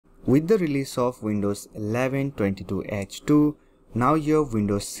With the release of Windows 11 22H2, now your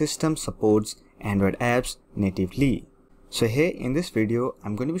Windows system supports Android apps natively. So here in this video,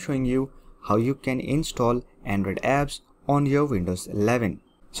 I'm going to be showing you how you can install Android apps on your Windows 11.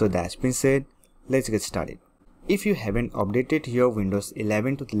 So that's been said, let's get started. If you haven't updated your Windows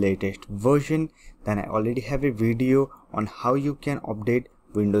 11 to the latest version, then I already have a video on how you can update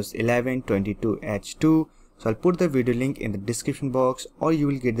Windows 11 22H2. So I'll put the video link in the description box, or you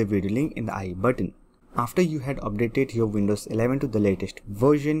will get the video link in the I button. After you had updated your Windows 11 to the latest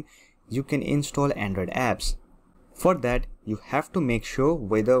version, you can install Android apps. For that, you have to make sure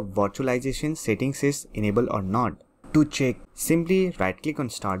whether virtualization settings is enabled or not. To check, simply right click on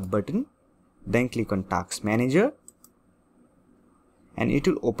Start button, then click on Task Manager, and it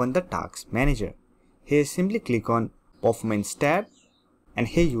will open the Task Manager. Here simply click on Performance tab, and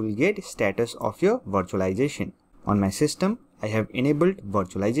here you will get status of your virtualization. On my system, I have enabled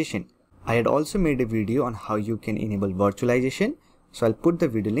virtualization. I had also made a video on how you can enable virtualization, so I'll put the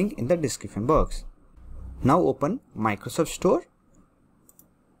video link in the description box. Now open Microsoft Store.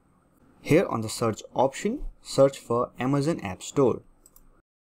 Here on the search option, search for Amazon App Store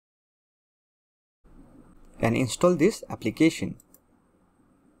and install this application.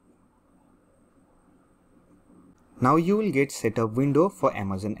 Now you will get setup window for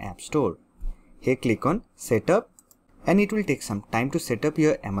Amazon App Store. Here click on Setup, and it will take some time to set up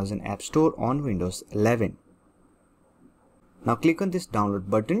your Amazon App Store on Windows 11. Now click on this download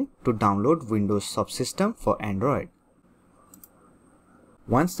button to download Windows subsystem for Android.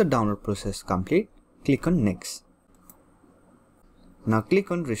 Once the download process complete, click on Next. Now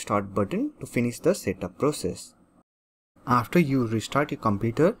click on Restart button to finish the setup process. After you restart your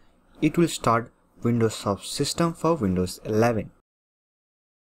computer, it will start Windows subsystem for Windows 11.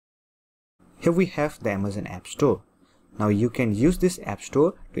 Here we have the Amazon App Store. Now you can use this App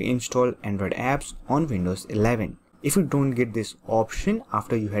Store to install Android apps on Windows 11. If you don't get this option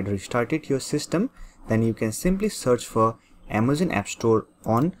after you had restarted your system, then you can simply search for Amazon App Store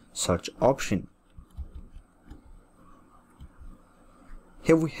on search option.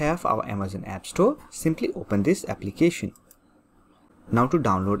 Here we have our Amazon App Store. Simply open this application. Now to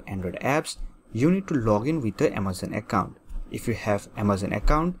download Android apps, you need to log in with the Amazon account. If you have Amazon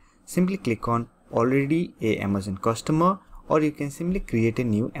account, simply click on Already a Amazon Customer, or you can simply create a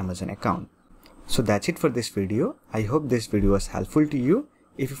new Amazon account. So that's it for this video. I hope this video was helpful to you.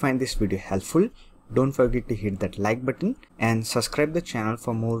 If you find this video helpful, don't forget to hit that like button and subscribe the channel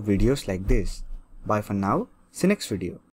for more videos like this. Bye for now. See you next video.